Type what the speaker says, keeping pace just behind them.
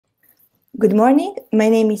Good morning, my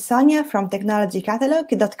name is Sonia from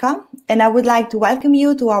TechnologyCatalogue.com, and I would like to welcome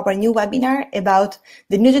you to our new webinar about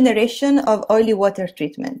the new generation of oily water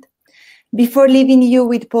treatment. Before leaving you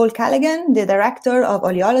with Paul Callaghan, the director of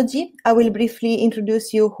OLEOLOGY, I will briefly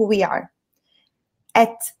introduce you who we are.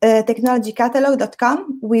 At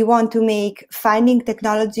TechnologyCatalogue.com, we want to make finding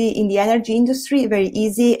technology in the energy industry very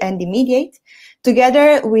easy and immediate,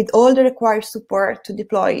 together with all the required support to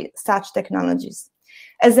deploy such technologies.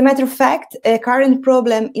 As a matter of fact, a current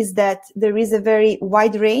problem is that there is a very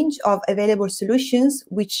wide range of available solutions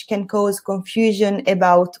which can cause confusion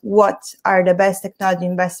about what are the best technology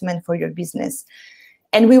investment for your business.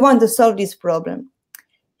 And we want to solve this problem.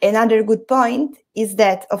 Another good point is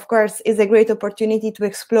that, of course, it's a great opportunity to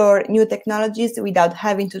explore new technologies without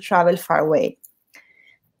having to travel far away.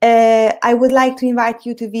 I would like to invite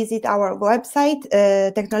you to visit our website,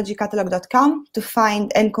 TechnologyCatalogue.com, to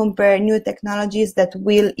find and compare new technologies that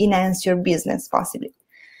will enhance your business possibly.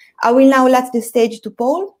 I will now let the stage to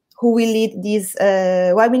Paul, who will lead this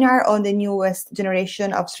webinar on the newest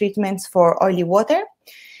generation of treatments for oily water.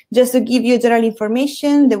 Just to give you general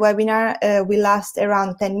information, the webinar will last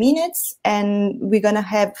around 10 minutes, and we're going to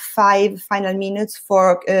have 5 final minutes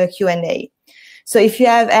for Q&A. So if you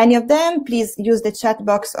have any of them, please use the chat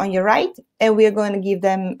box on your right, and we are going to give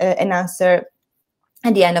them an answer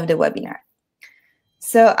at the end of the webinar.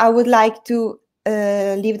 So I would like to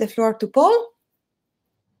leave the floor to Paul.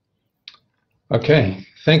 Okay,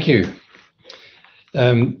 thank you.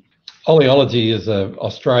 OLEOLOGY is an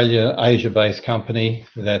Australia, Asia-based company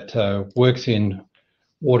that works in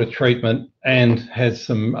water treatment and has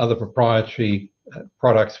some other proprietary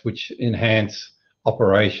products which enhance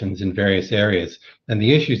operations in various areas. And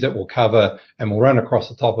the issues that we'll cover, and we'll run across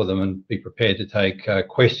the top of them and be prepared to take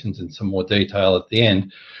questions in some more detail at the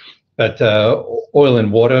end. But oil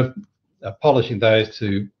and water, polishing those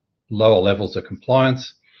to lower levels of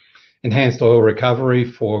compliance, enhanced oil recovery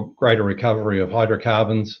for greater recovery of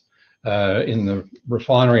hydrocarbons in the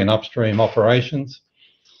refinery and upstream operations,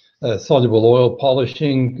 soluble oil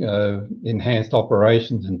polishing, enhanced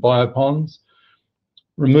operations in bioponds,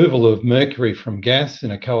 removal of mercury from gas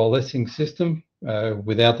in a coalescing system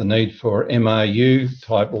without the need for MRU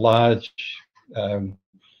type large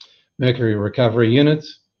mercury recovery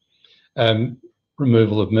units,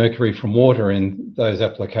 removal of mercury from water in those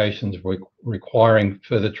applications requiring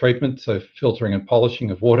further treatment, so filtering and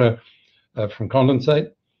polishing of water from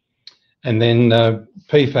condensate. And then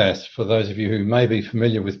PFAS, for those of you who may be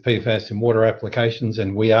familiar with PFAS in water applications,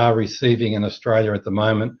 and we are receiving in Australia at the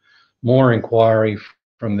moment more inquiry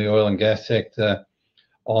from the oil and gas sector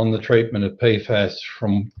on the treatment of PFAS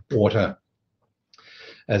from water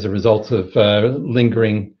as a result of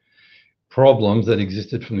lingering problems that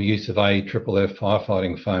existed from the use of AFFF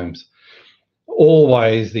firefighting foams.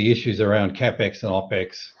 Always the issues around CapEx and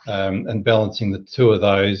OpEx and balancing the two of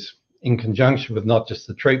those in conjunction with not just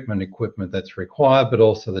the treatment equipment that's required, but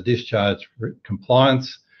also the discharge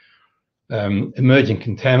compliance, emerging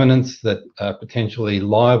contaminants that are potentially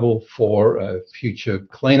liable for future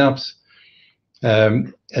cleanups,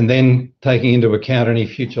 and then taking into account any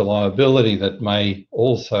future liability that may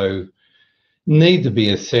also need to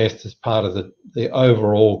be assessed as part of the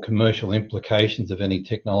overall commercial implications of any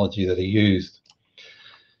technology that are used.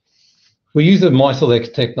 We use the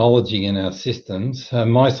MySelex technology in our systems.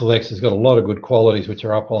 MySelex has got a lot of good qualities which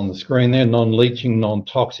are up on the screen there, non-leaching,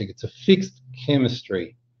 non-toxic. It's a fixed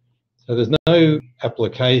chemistry. So there's no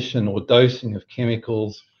application or dosing of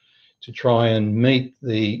chemicals to try and meet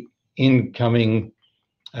the incoming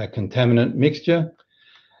contaminant mixture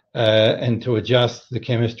and to adjust the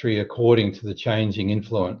chemistry according to the changing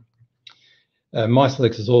influent.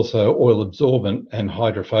 MySelex is also oil absorbent and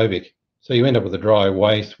hydrophobic. So you end up with a dry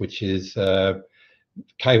waste which is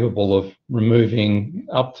capable of removing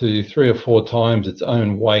up to 3 or 4 times its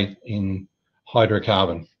own weight in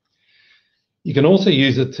hydrocarbon. You can also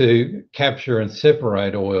use it to capture and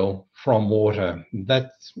separate oil from water.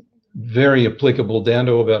 That's very applicable down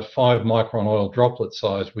to about 5 micron oil droplet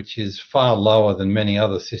size, which is far lower than many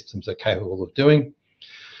other systems are capable of doing.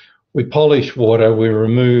 We polish water, we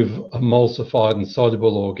remove emulsified and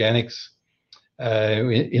soluble organics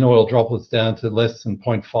in oil droplets down to less than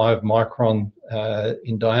 0.5 micron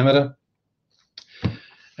in diameter.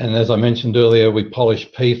 And as I mentioned earlier, we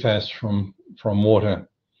polish PFAS from water,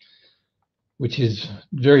 which is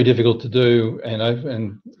very difficult to do,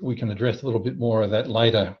 and we can address a little bit more of that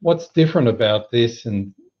later. What's different about this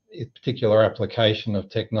and a particular application of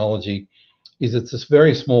technology is it's this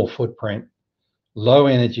very small footprint, low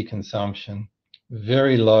energy consumption,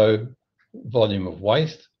 very low volume of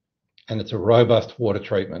waste, and it's a robust water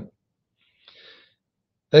treatment.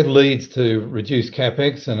 That leads to reduced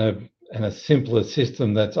capex and a simpler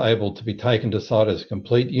system that's able to be taken to site as a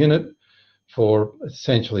complete unit for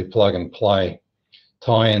essentially plug and play.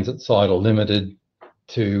 Tie-ins at site are limited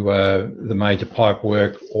to the major pipe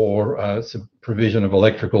work or provision of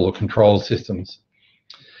electrical or control systems.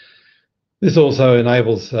 This also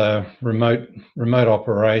enables remote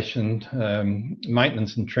operation.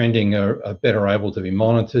 Maintenance and trending are better able to be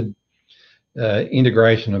monitored.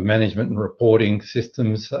 Integration of management and reporting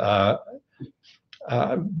systems are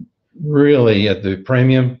really at the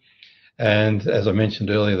premium. And as I mentioned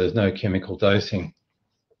earlier, there's no chemical dosing.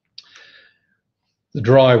 The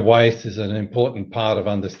dry waste is an important part of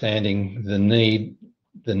understanding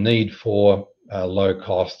the need for low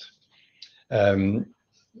cost.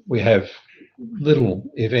 We have little,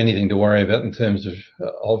 if anything, to worry about in terms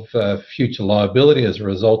of future liability as a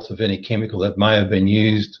result of any chemical that may have been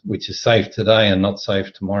used, which is safe today and not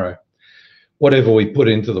safe tomorrow. Whatever we put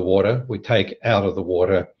into the water, we take out of the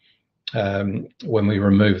water when we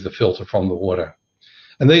remove the filter from the water.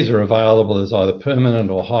 And these are available as either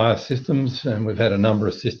permanent or hire systems, and we've had a number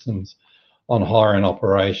of systems on hire in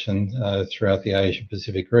operation throughout the Asia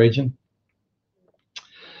Pacific region.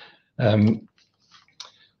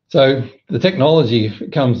 So the technology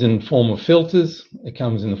comes in the form of filters, it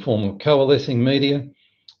comes in the form of coalescing media,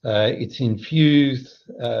 it's infused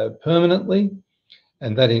permanently,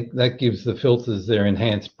 and that gives the filters their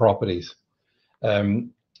enhanced properties.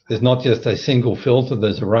 There's not just a single filter,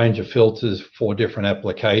 there's a range of filters for different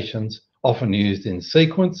applications, often used in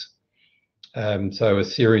sequence. So a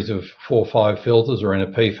series of 4 or 5 filters, or in a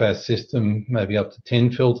PFAS system, maybe up to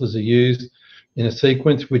 10 filters are used in a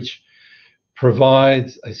sequence, which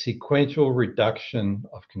provides a sequential reduction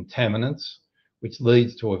of contaminants, which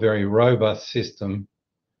leads to a very robust system,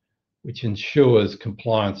 which ensures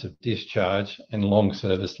compliance of discharge and long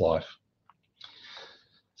service life.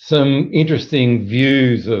 Some interesting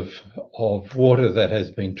views of water that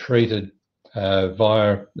has been treated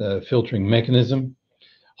via the filtering mechanism.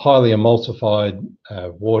 Highly emulsified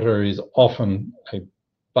water is often a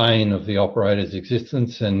bane of the operator's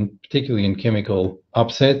existence, and particularly in chemical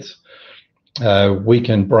upsets. We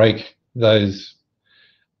can break those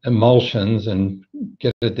emulsions and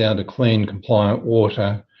get it down to clean, compliant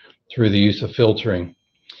water through the use of filtering.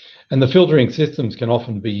 And the filtering systems can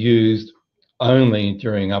often be used only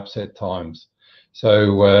during upset times.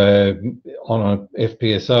 So on a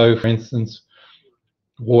FPSO, for instance,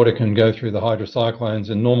 water can go through the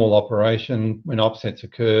hydrocyclones in normal operation. When upsets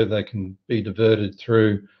occur, they can be diverted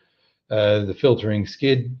through the filtering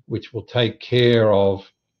skid, which will take care of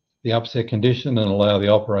the upset condition and allow the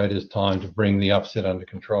operators time to bring the upset under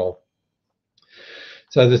control.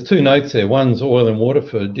 So there's 2 notes there. One's oil and water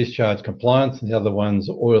for discharge compliance, and the other one's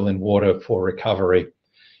oil and water for recovery,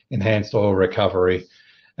 enhanced oil recovery.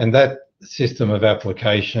 And that system of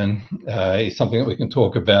application is something that we can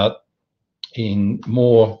talk about in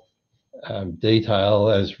more detail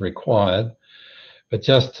as required. But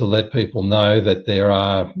just to let people know that there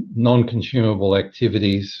are non-consumable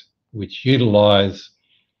activities which utilize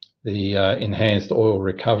the enhanced oil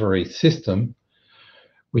recovery system,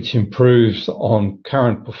 which improves on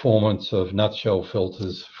current performance of nutshell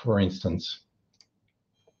filters, for instance.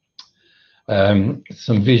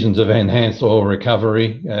 Some visions of enhanced oil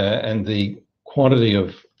recovery and the quantity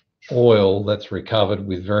of oil that's recovered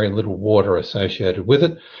with very little water associated with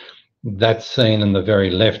it. That's seen in the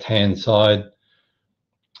very left-hand side.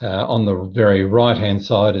 On the very right-hand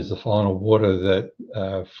side is the final water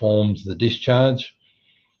that forms the discharge.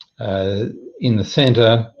 In the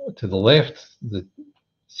centre to the left, the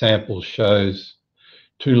sample shows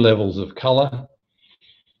 2 levels of colour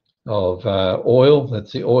of oil.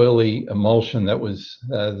 That's the oily emulsion that was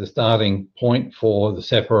the starting point for the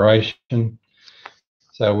separation.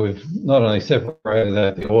 So we've not only separated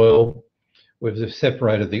out the oil, we've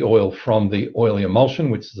separated the oil from the oily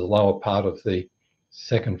emulsion, which is the lower part of the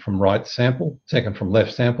second from left sample,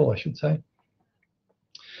 I should say.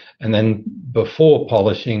 And then before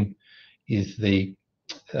polishing is the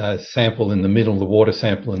sample in the middle, the water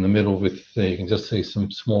sample in the middle with, you can just see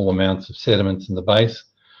some small amounts of sediments in the base.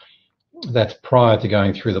 That's prior to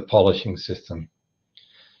going through the polishing system,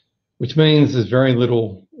 which means there's very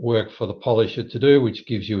little work for the polisher to do, which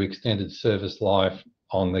gives you extended service life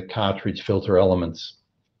on the cartridge filter elements.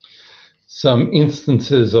 Some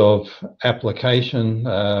instances of application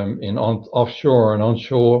in offshore and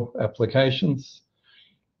onshore applications.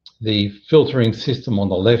 The filtering system on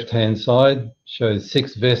the left-hand side shows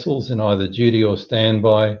 6 vessels in either duty or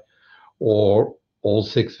standby, or all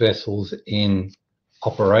 6 vessels in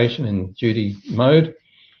operation in duty mode.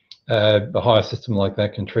 A hire system like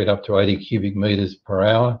that can treat up to 80 cubic meters per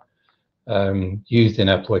hour, used in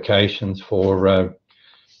applications for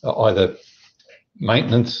either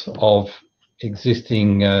maintenance of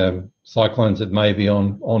existing cyclones that may be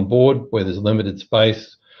on board, where there's limited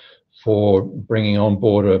space, for bringing on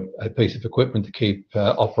board a piece of equipment to keep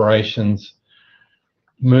operations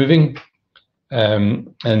moving.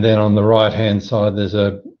 And then on the right-hand side, there's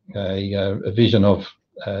a vision of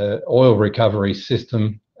oil recovery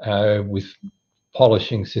system with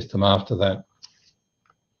polishing system after that.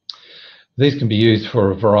 These can be used for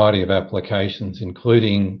a variety of applications,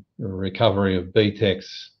 including recovery of BTEX,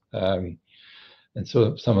 and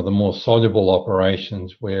so some of the more soluble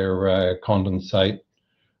operations where condensate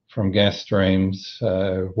from gas streams,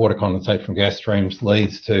 water condensate from gas streams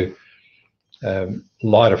leads to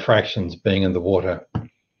lighter fractions being in the water.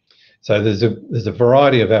 So there's a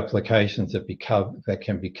variety of applications that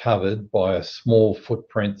can be covered by a small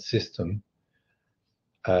footprint system,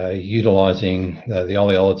 utilizing the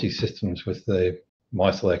oleology systems with the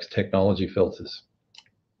MySelect's technology filters.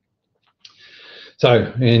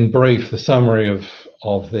 So in brief, the summary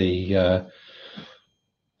of the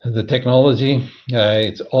technology,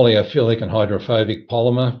 it's oleophilic and hydrophobic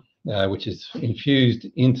polymer, which is infused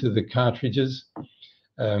into the cartridges.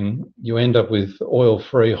 You end up with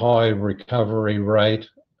oil-free, high recovery rate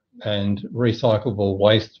and recyclable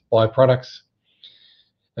waste byproducts.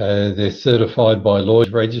 They're certified by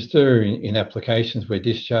Lloyd's Register in applications where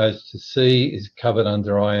discharge to sea is covered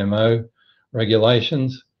under IMO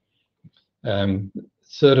regulations.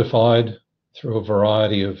 Certified through a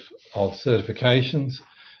variety of certifications,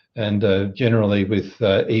 and generally with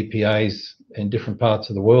EPAs in different parts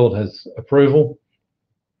of the world has approval.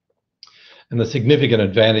 And the significant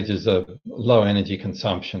advantages of low energy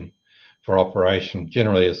consumption for operation.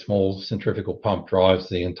 Generally, a small centrifugal pump drives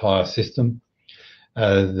the entire system.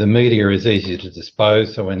 The media is easy to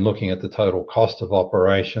dispose, so when looking at the total cost of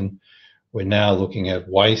operation, we're now looking at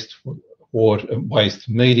waste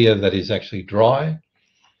media that is actually dry,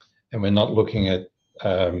 and we're not looking at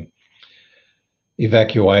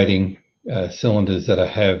evacuating cylinders that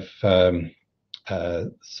have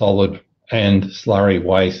solid and slurry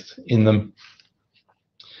waste in them.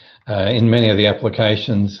 In many of the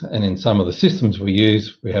applications and in some of the systems we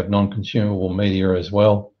use, we have non-consumable media as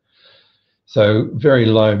well. So very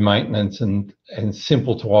low maintenance and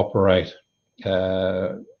simple to operate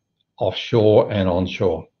offshore and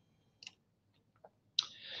onshore.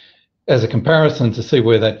 As a comparison to see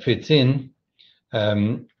where that fits in,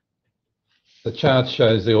 the chart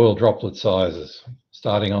shows the oil droplet sizes,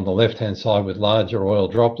 starting on the left-hand side with larger oil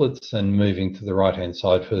droplets and moving to the right-hand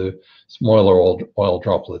side for smaller oil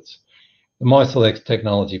droplets. The MySelect's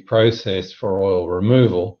technology process for oil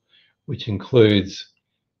removal, which includes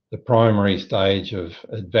the primary stage of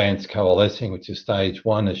advanced coalescing, which is stage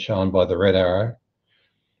 1, as shown by the red arrow,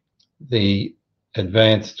 the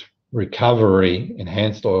advanced recovery,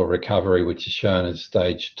 enhanced oil recovery, which is shown as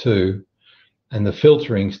stage 2, and the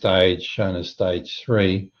filtering stage, shown as stage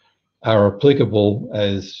 3, are applicable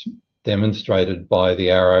as demonstrated by the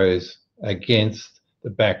arrows against the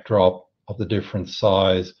backdrop of the different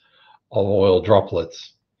size of oil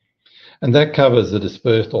droplets. And that covers the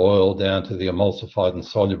dispersed oil down to the emulsified and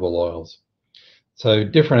soluble oils. So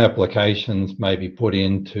different applications may be put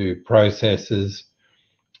into processes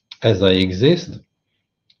as they exist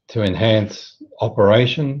to enhance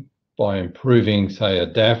operation by improving, say, a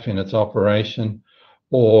DAF in its operation,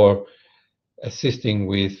 or assisting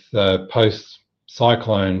with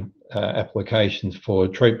post-cyclone applications for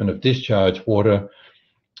treatment of discharge water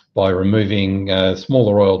by removing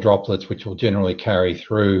smaller oil droplets, which will generally carry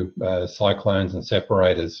through cyclones and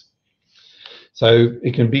separators. So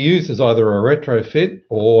it can be used as either a retrofit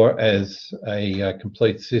or as a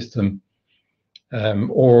complete system,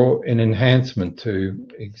 or an enhancement to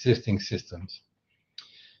existing systems.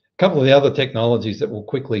 A couple of the other technologies that we'll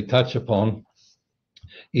quickly touch upon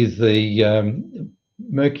is the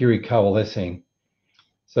Mercury coalescing.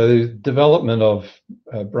 So the development of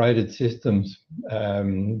braided systems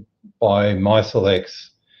by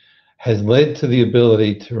MySelect's has led to the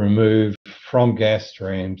ability to remove from gas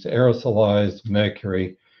streams aerosolized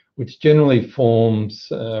mercury, which generally forms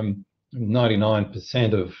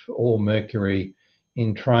 99% of all mercury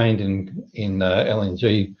entrained in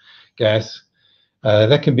LNG gas.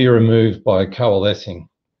 That can be removed by coalescing,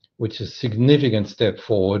 which is a significant step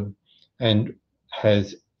forward and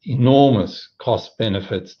has enormous cost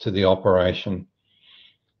benefits to the operation.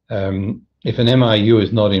 If an MRU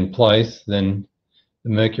is not in place, then the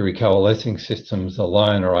mercury coalescing systems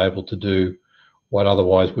alone are able to do what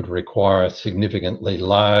otherwise would require a significantly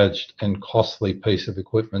large and costly piece of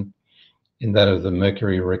equipment in that of the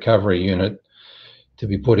mercury recovery unit to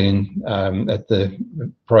be put in at the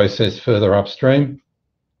process further upstream.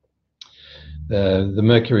 The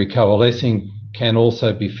mercury coalescing can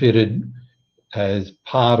also be fitted as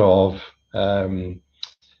part of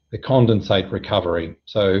the condensate recovery.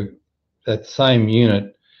 So that same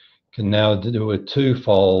unit can now do a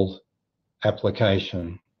twofold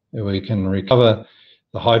application. We can recover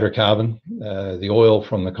the hydrocarbon, the oil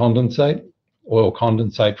from the condensate, oil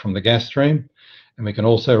condensate from the gas stream, and we can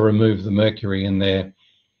also remove the mercury in there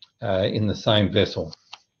in the same vessel.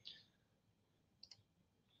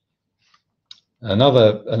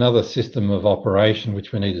 Another system of operation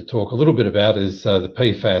which we need to talk a little bit about is the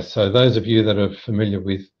PFAS. So those of you that are familiar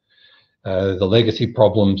with the legacy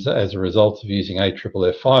problems as a result of using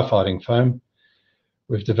AFFF firefighting foam,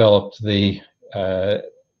 we've developed the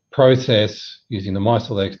process using the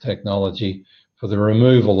MySelex technology for the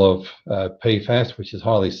removal of PFAS, which is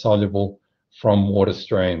highly soluble from water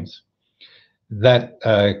streams. That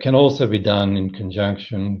can also be done in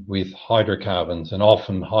conjunction with hydrocarbons, and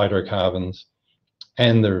often hydrocarbons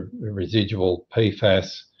and the residual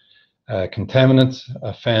PFAS contaminants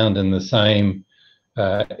are found in the same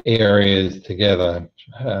areas together.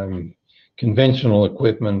 Conventional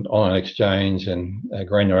equipment, ion exchange and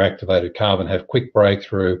granular activated carbon have quick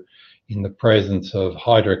breakthrough in the presence of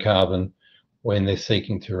hydrocarbon when they're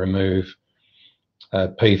seeking to remove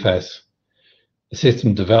PFAS. The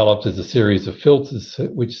system developed as a series of filters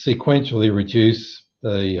which sequentially reduce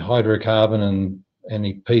the hydrocarbon and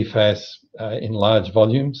any PFAS in large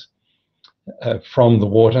volumes from the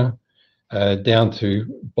water down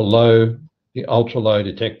to below the ultra-low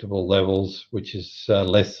detectable levels, which is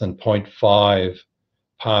less than 0.5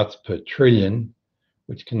 parts per trillion,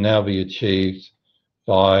 which can now be achieved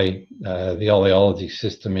by the OLEOLOGY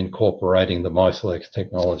system incorporating the MySelex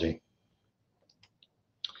technology.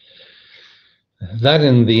 That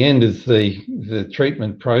in the end is the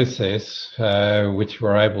treatment process which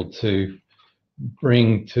we're able to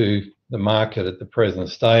bring to the market at the present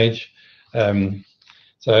stage.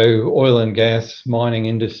 So oil and gas, mining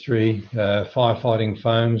industry, firefighting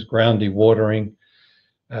foams, ground dewatering,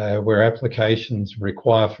 where applications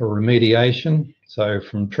require for remediation. So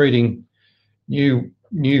from treating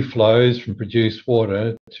new flows from produced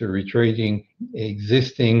water to retreating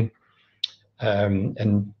existing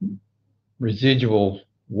and residual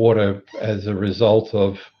water as a result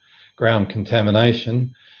of ground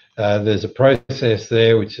contamination. There's a process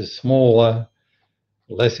there which is smaller,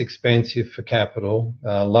 less expensive for capital,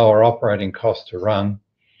 lower operating cost to run,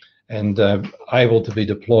 and able to be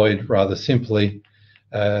deployed rather simply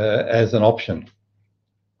as an option.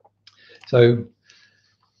 So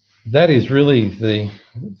that is really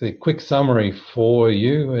the quick summary for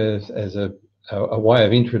you as a way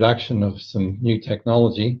of introduction of some new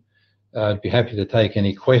technology. I'd be happy to take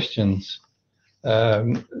any questions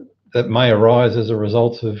that may arise as a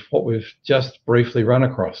result of what we've just briefly run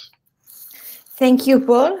across. Thank you,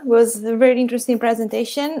 Paul. It was a very interesting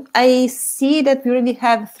presentation. I see that we already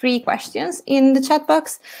have 3 questions in the chat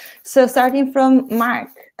box. So starting from Mark,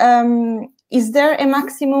 is there a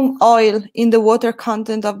maximum oil in the water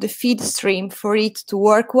content of the feed stream for it to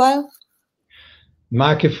work well?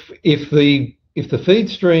 Mark, if the feed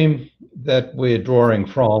stream that we're drawing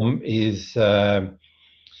from is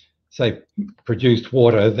say produced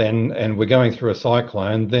water, then and we're going through a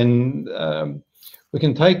cyclone, then we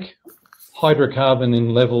can take hydrocarbon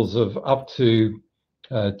in levels of up to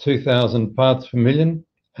 2,000 parts per million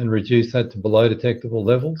and reduce that to below detectable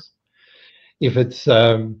levels. If it's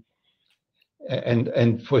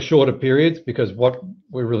and for shorter periods, because what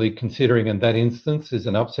we're really considering in that instance is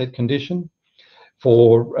an upset condition.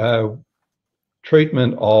 For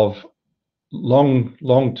treatment of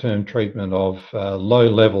long-term treatment of low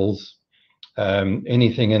levels,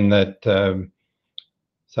 anything in that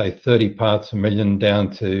say 30 parts per million down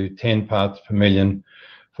to 10 parts per million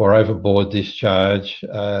for overboard discharge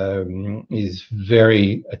is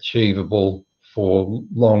very achievable for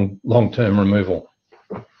long-term removal.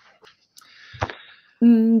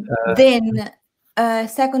 Then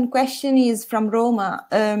second question is from Roma.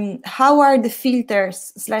 How are the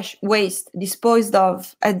filters / waste disposed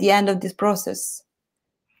of at the end of this process?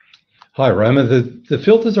 Hi, Roma. The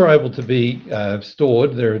filters are able to be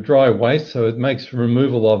stored. They're dry waste, so it makes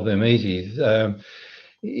removal of them easy.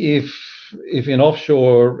 If in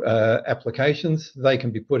offshore applications, they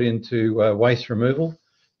can be put into waste removal,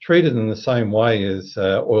 treated in the same way as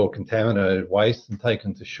oil contaminated waste and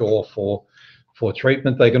taken to shore for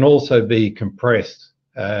treatment. They can also be compressed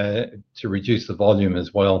to reduce the volume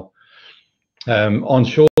as well. On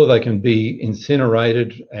shore, they can be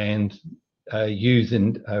incinerated and use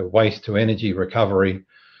in waste to energy recovery.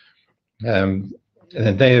 And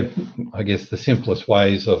they're, I guess, the simplest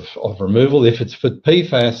ways of removal. If it's for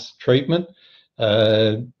PFAS treatment,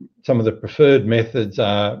 some of the preferred methods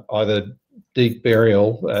are either deep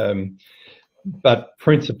burial, but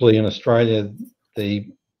principally in Australia, the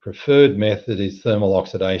preferred method is thermal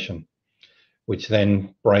oxidation, which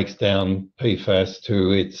then breaks down PFAS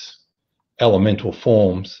to its elemental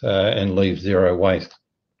forms and leaves zero waste.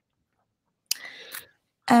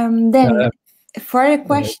 Then, for a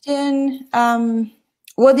question,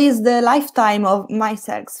 what is the lifetime of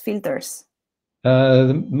MySex filters?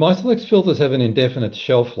 MySex filters have an indefinite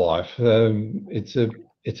shelf life.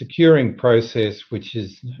 It's a curing process which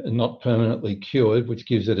is not permanently cured, which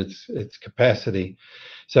gives it its capacity.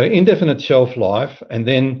 So indefinite shelf life, and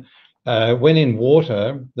then when in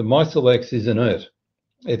water, the MySex is inert.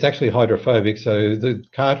 It's actually hydrophobic, so the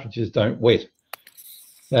cartridges don't wet.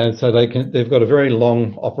 And so they've got a very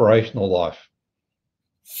long operational life.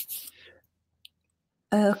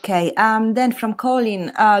 Okay, then from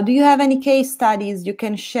Colin, do you have any case studies you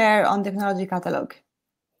can share on Technology Catalogue?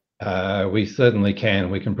 We certainly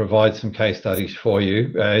can. We can provide some case studies for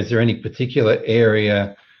you. Is there any particular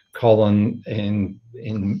area, Colin, in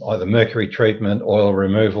either mercury treatment, oil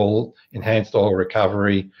removal, enhanced oil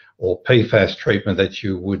recovery, or PFAS treatment that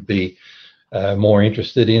you would be more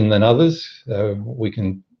interested in than others? We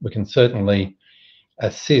can certainly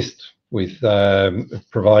assist with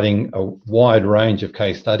providing a wide range of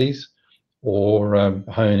case studies, or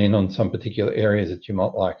hone in on some particular areas that you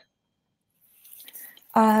might like.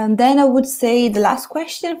 Then I would say the last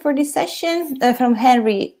question for this session from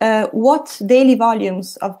Henry. What daily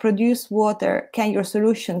volumes of produced water can your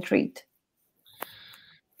solution treat?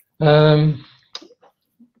 The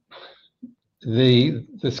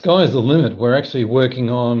sky is the limit. We're actually working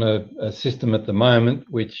on a system at the moment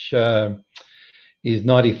which is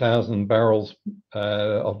 90,000 barrels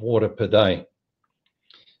of water per day.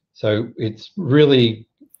 So it's really,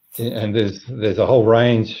 and there's a whole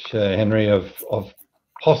range, Henry, of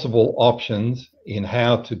possible options in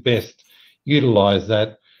how to best utilize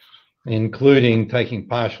that, including taking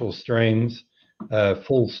partial streams,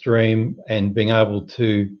 full stream, and being able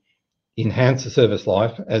to enhance the service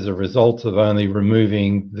life as a result of only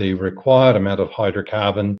removing the required amount of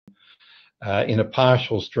hydrocarbon in a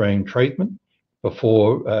partial stream treatment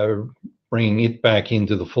before bringing it back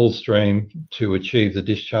into the full stream to achieve the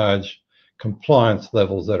discharge compliance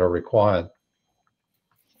levels that are required.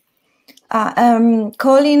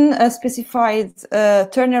 Colin specified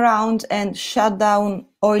turnaround and shutdown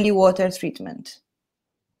oily water treatment.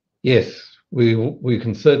 Yes, we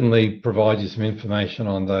can certainly provide you some information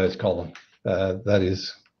on those, Colin. That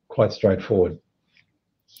is quite straightforward.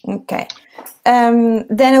 Okay.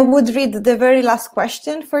 Then I would read the very last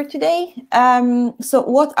question for today. So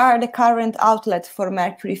what are the current outlets for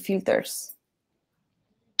mercury filters?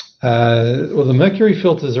 Well, the mercury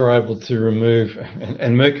filters are able to remove,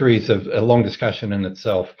 and mercury is a long discussion in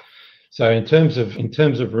itself. So in terms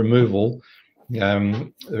of removal,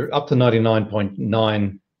 up to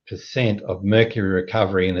 99.9% of mercury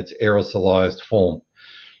recovery in its aerosolized form.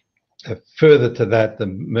 Further to that, the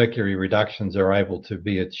mercury reductions are able to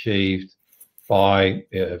be achieved by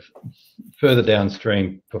further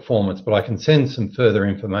downstream performance. But I can send some further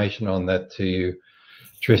information on that to you,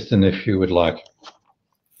 Tristan, if you would like.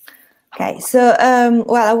 Okay, so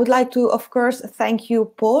well, I would like to, of course, thank you,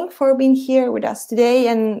 Paul, for being here with us today,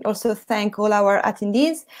 and also thank all our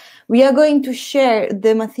attendees. We are going to share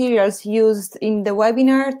the materials used in the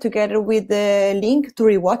webinar together with the link to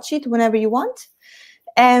rewatch it whenever you want.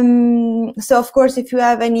 So, of course, if you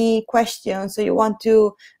have any questions or you want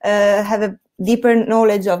to have a deeper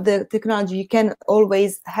knowledge of the technology, you can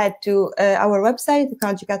always head to our website,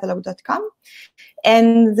 TechnologyCatalogue.com.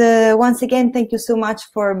 And once again, thank you so much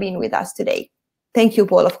for being with us today. Thank you,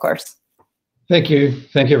 Paul, of course. Thank you.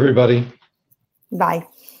 Thank you, everybody. Bye.